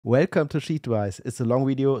Welcome to Sheetwise. It's a long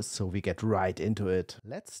video, so we get right into it.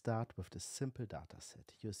 Let's start with the simple data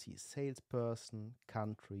set. You see salesperson,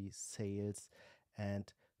 country, sales,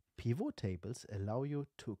 and pivot tables allow you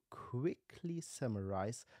to quickly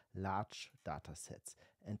summarize large data sets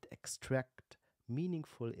and extract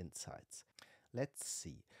meaningful insights. Let's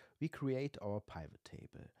see. We create our pivot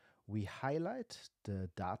table. We highlight the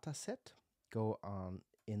data set, go on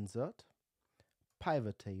Insert,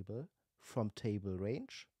 Pivot Table from Table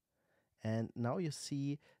Range, and now you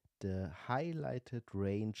see the highlighted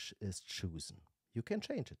range is chosen. You can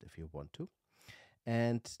change it if you want to.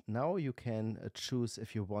 And now you can choose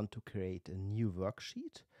if you want to create a new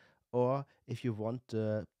worksheet or if you want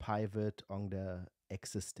the pivot on the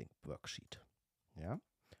existing worksheet. Yeah.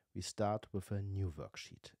 We start with a new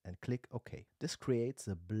worksheet and click OK. This creates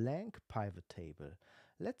a blank pivot table.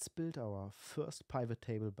 Let's build our first pivot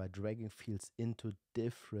table by dragging fields into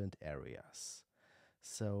different areas.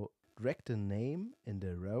 So drag the name in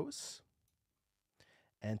the rows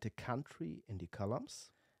and the country in the columns.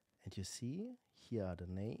 And you see here are the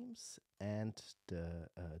names and the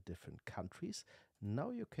different countries.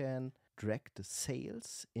 Now you can drag the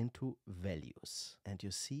sales into values. And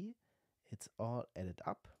you see it's all added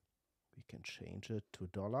up. We can change it to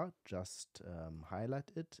dollar, just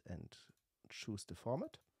highlight it and choose the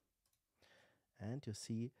format. And you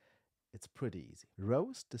see it's pretty easy.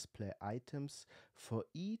 Rows display items for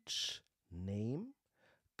each name,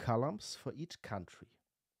 columns for each country.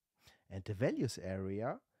 And the values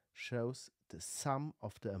area shows the sum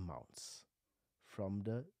of the amounts from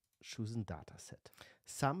the chosen data set.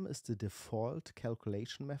 Sum is the default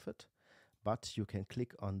calculation method, but you can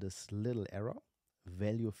click on this little arrow,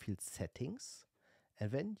 value field settings,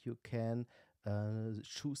 and then you can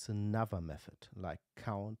choose another method like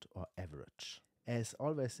count or average. As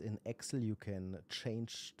always in Excel, you can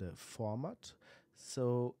change the format,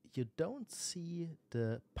 so you don't see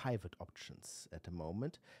the pivot options at the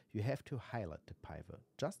moment. You have to highlight the pivot.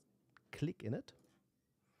 Just click in it,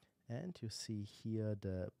 and you see here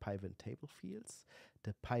the pivot table fields,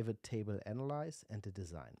 the pivot table analyze, and the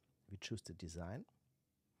design. We choose the design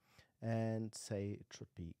and say it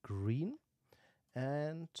should be green,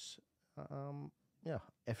 and yeah,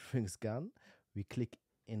 everything's gone. We click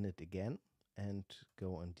in it again and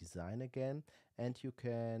go on design again, and you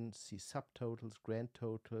can see subtotals, grand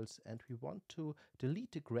totals, and we want to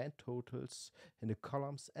delete the grand totals in the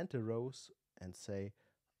columns and the rows and say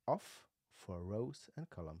off for rows and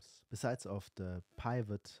columns. Besides of the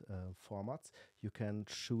pivot formats, you can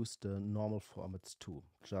choose the normal formats too.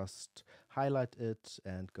 Just highlight it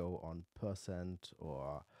and go on percent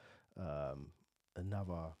or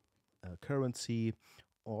another currency,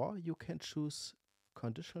 or you can choose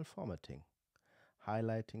conditional formatting,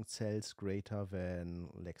 highlighting cells greater than,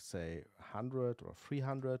 let's say, 100 or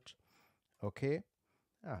 300. Okay.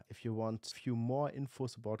 If you want a few more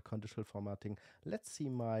infos about conditional formatting, let's see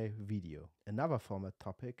my video. Another format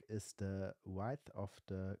topic is the width of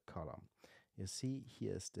the column. You see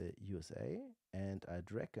here is the USA, and I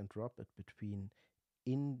drag and drop it between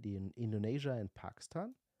Indonesia and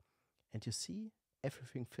Pakistan, and you see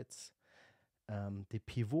everything fits. The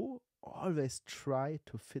pivot always try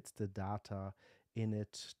to fit the data in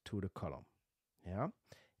it to the column. Yeah.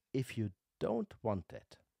 If you don't want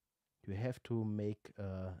that, you have to make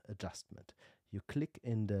an adjustment. You click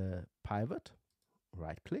in the pivot,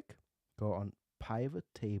 right click, go on pivot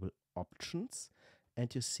table options,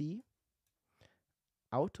 and you see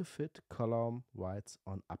auto fit column widths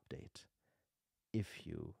on update. If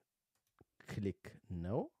you click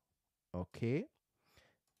no, okay,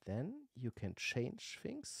 then you can change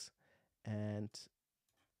things, and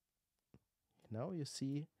now you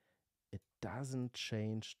see it doesn't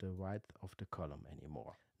change the width of the column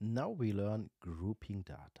anymore. Now we learn grouping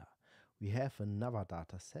data. We have another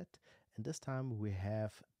data set, and this time we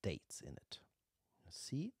have dates in it.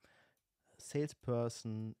 See,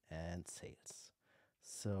 salesperson and sales.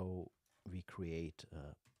 So we create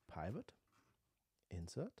a pivot,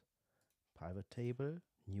 insert, pivot table,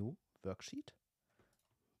 new worksheet,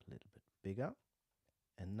 a little bit bigger.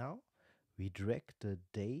 And now we drag the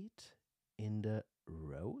date in the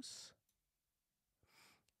rows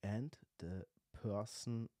and the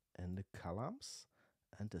person in the columns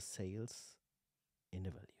and the sales in the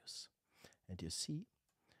values. And you see,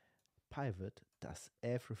 pivot does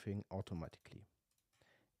everything automatically.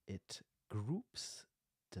 It groups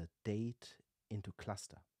the date into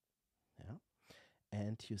cluster. Yeah?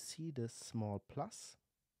 And you see the small plus.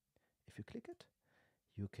 If you click it,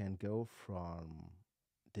 you can go from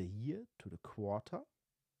the year to the quarter,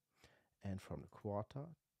 and from the quarter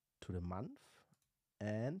to the month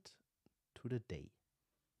and to the day.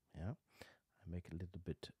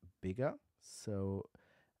 bigger. So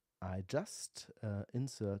I just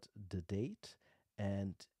insert the date,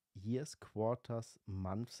 and years, quarters,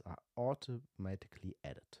 months are automatically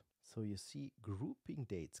added. So you see, grouping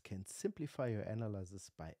dates can simplify your analysis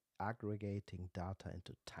by aggregating data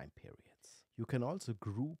into time periods. You can also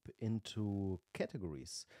group into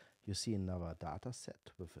categories. You see another data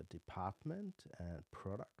set with a department and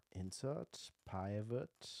product. Insert, pivot.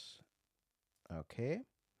 Okay.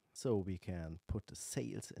 So we can put the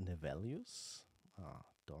sales in the values,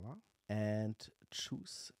 dollar, and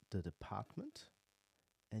choose the department.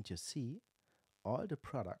 And you see all the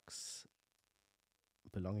products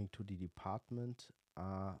belonging to the department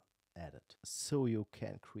are added. So you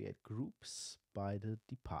can create groups by the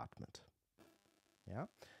department. Yeah,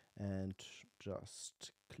 and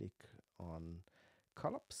just click on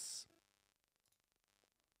columns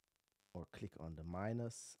or click on the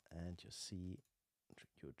minus, and you see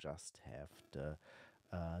you just have the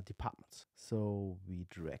departments. So we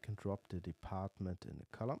drag and drop the department in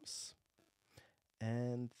the columns.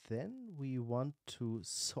 And then we want to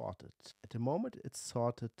sort it. At the moment it's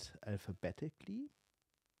sorted alphabetically,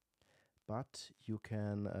 but you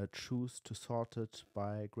can choose to sort it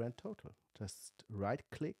by grand total. Just right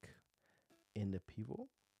click in the pivot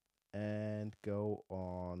and go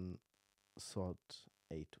on sort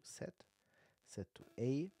A to Z, Z to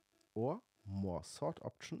A, or more sort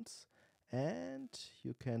options, and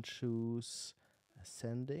you can choose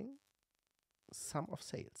ascending sum of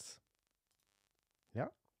sales. Yeah,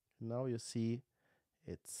 now you see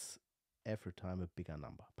it's every time a bigger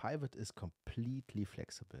number. Pivot is completely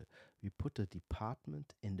flexible. We put the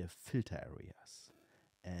department in the filter areas.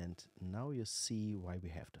 And now you see why we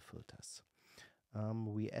have the filters.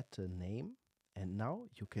 We add the name, and now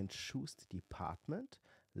you can choose the department,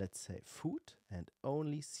 let's say food, and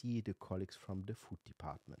only see the colleagues from the food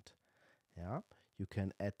department. Yeah, you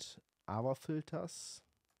can add other filters,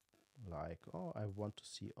 like, oh, I want to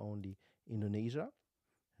see only Indonesia.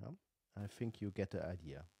 Yeah, I think you get the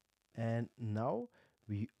idea. And now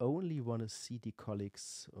we only want to see the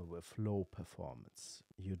colleagues with low performance.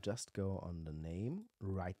 You just go on the name,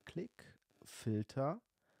 right click, filter,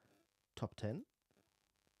 top 10,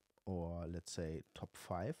 or let's say top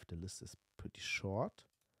 5. The list is pretty short,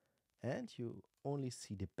 and you only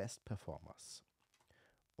see the best performers.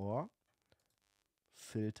 Or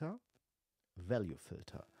filter, value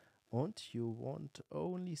filter. And you want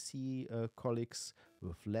only see colleagues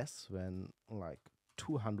with less than like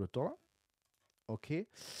 $200. Okay,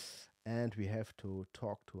 and we have to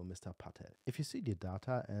talk to Mr. Patel. If you see the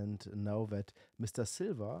data and know that Mr.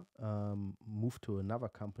 Silver moved to another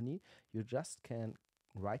company, you just can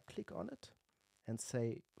right click on it and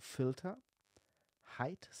say filter,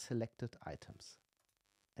 hide selected items.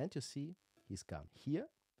 And you see he's gone. Here,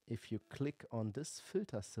 if you click on this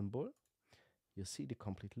filter symbol, you see the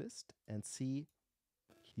complete list and see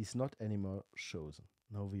he's not anymore chosen.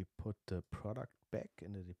 Now we put the product back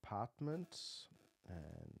in the department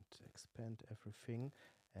and expand everything.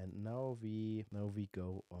 And now we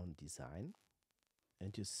go on design,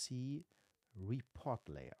 and you see report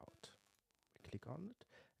layout. We click on it,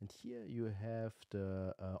 and here you have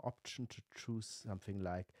the option to choose something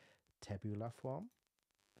like tabular form.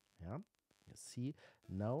 Yeah, you see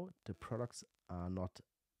now the products are not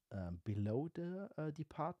below the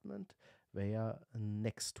department, they are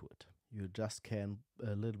next to it. You just can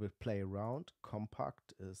a little bit play around.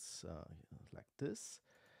 Compact is like this,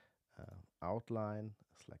 outline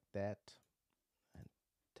is like that, and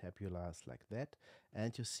tabular is like that.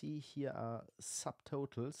 And you see here are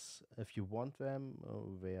subtotals. If you want them,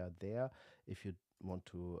 they are there. If you want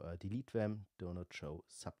to delete them, do not show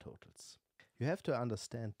subtotals. You have to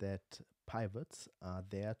understand that pivots are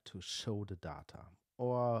there to show the data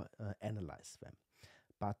or analyze them.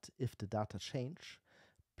 But if the data change,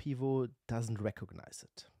 pivot doesn't recognize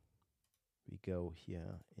it. We go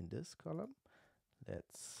here in this column.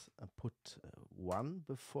 Let's put 1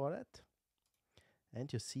 before it.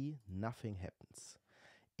 And you see nothing happens.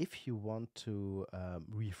 If you want to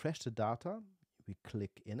refresh the data, we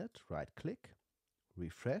click in it, right click,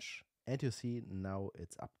 refresh, and you see now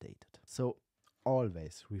it's updated. So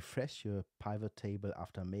always refresh your pivot table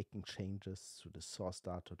after making changes to the source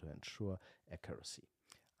data to ensure accuracy.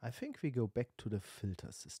 I think we go back to the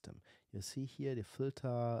filter system. You see here the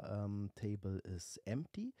filter table is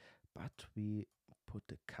empty, but we put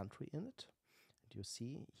the country in it. And you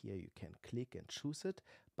see here you can click and choose it,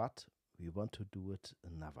 but we want to do it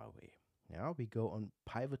another way. Now we go on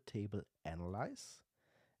pivot table analyze,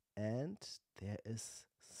 and there is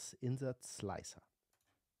insert slicer.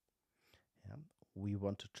 Yeah. We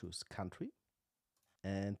want to choose country,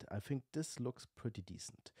 And I think this looks pretty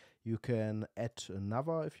decent. You can add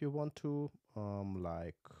another if you want to,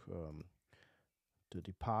 like the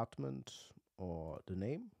department or the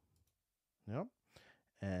name. Yeah.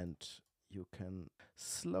 And you can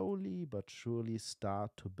slowly but surely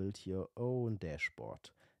start to build your own dashboard.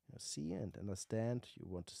 You see and understand you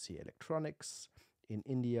want to see electronics in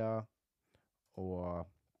India or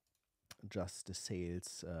just the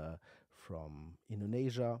sales from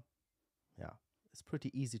Indonesia. Yeah, it's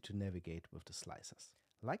pretty easy to navigate with the slicers.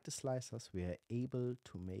 Like the slicers, we are able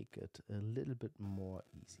to make it a little bit more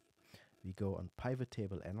easy. We go on pivot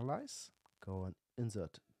table analyze, go on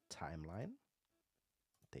insert timeline,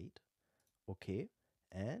 date, okay,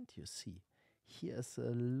 and you see here's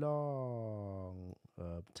a long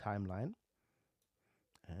timeline,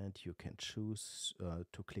 and you can choose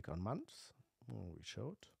to click on months. We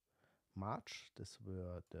showed March, this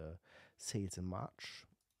were the sales in March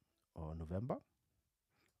or November.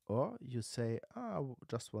 Or you say, I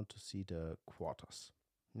just want to see the quarters.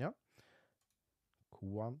 Yeah.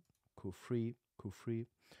 Q1, Q3, Q3.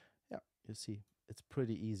 Yeah, you see, it's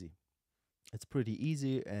pretty easy. It's pretty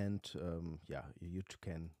easy, and yeah, you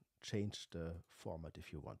can change the format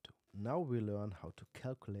if you want to. Now we learn how to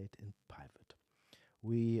calculate in pivot.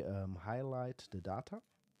 We highlight the data,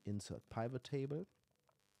 insert pivot table,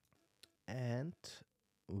 and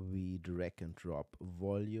we drag and drop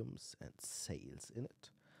volumes and sales in it.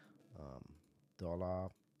 Dollar,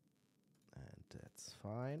 and that's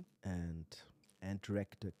fine. And drag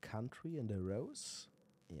the country in the rows.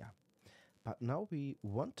 Yeah. But now we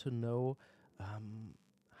want to know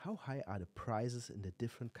how high are the prices in the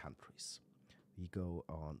different countries. We go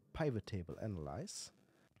on pivot table analyze.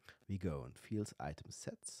 We go on fields, items,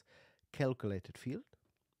 sets, calculated field.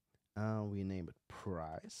 We name it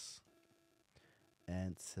price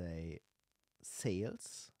and say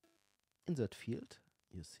sales. Insert field.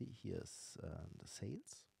 You see here's the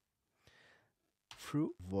sales.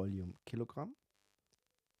 Through volume kilogram.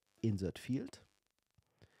 Insert field.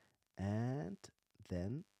 And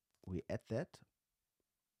then we add that.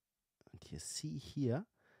 And you see here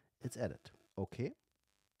it's added. Okay.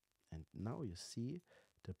 And now you see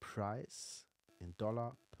the price in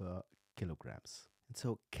dollar per kilograms. And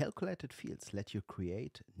so calculated fields let you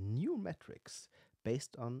create new metrics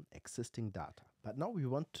based on existing data. But now we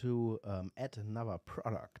want to add another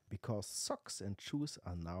product because socks and shoes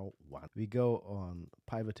are now one. We go on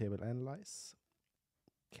pivot table analyze,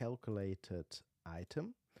 calculated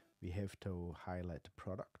item. We have to highlight the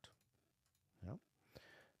product. Yeah.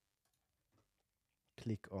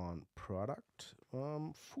 Click on product,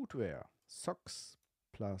 footwear, socks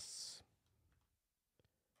plus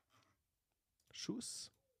shoes,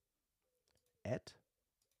 add,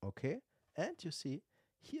 okay, and you see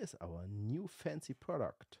here's our new fancy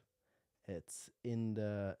product. It's in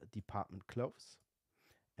the department clothes,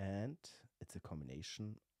 and it's a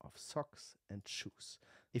combination of socks and shoes.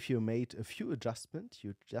 If you made a few adjustments,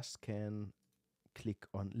 you just can click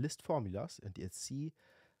on list formulas and you see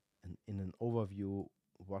in an overview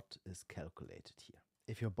what is calculated here.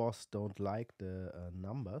 If your boss don't like the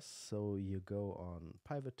numbers, so you go on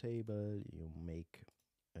pivot table, you make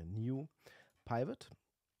a new pivot,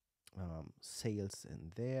 sales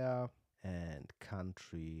in there, and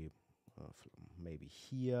country maybe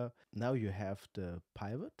here. Now you have the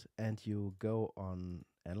pivot, and you go on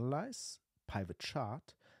analyze, pivot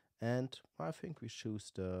chart, and I think we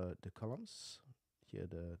choose the columns, here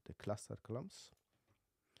the clustered columns,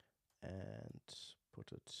 and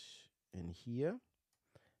put it in here.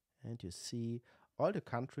 And you see all the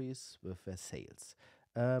countries with their sales.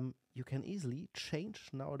 You can easily change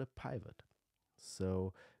now the pivot.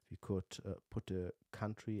 So we could put the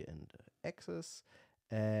country in the axis,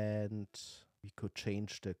 and we could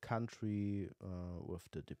change the country with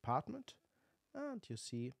the department. And you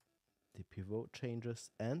see the pivot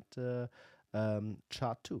changes and the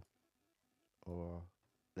chart too. Or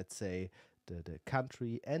let's say the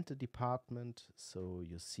country and the department. So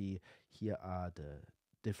you see here are the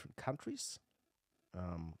different countries,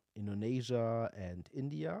 Indonesia and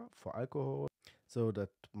India for alcohol. So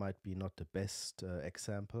that might be not the best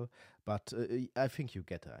example, but I think you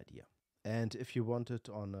get the idea. And if you want it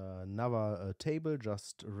on another table,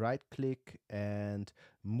 just right click and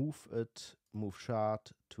move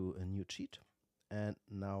chart to a new sheet. And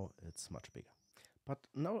now it's much bigger. But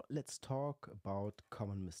now let's talk about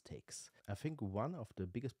common mistakes. I think one of the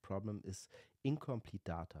biggest problem is incomplete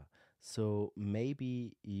data. So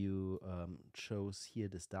maybe you chose here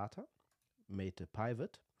this data, made a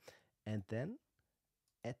pivot, and then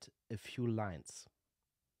add a few lines.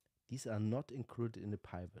 These are not included in the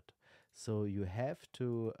pivot. So you have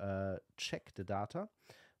to check the data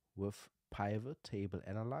with pivot table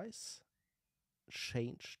analyze,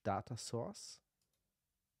 change data source,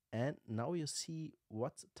 and now you see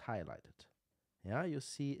what's highlighted. Yeah, you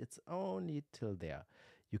see it's only till there.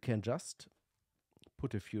 You can just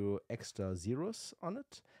put a few extra zeros on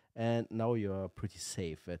it, and now you're pretty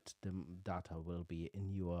safe that the data will be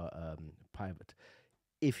in your pivot.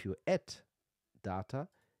 If you add data,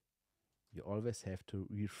 you always have to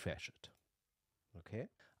refresh it. Okay,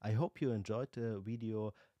 I hope you enjoyed the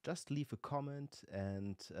video. Just leave a comment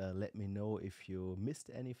and let me know if you missed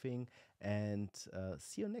anything, and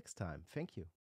see you next time. Thank you.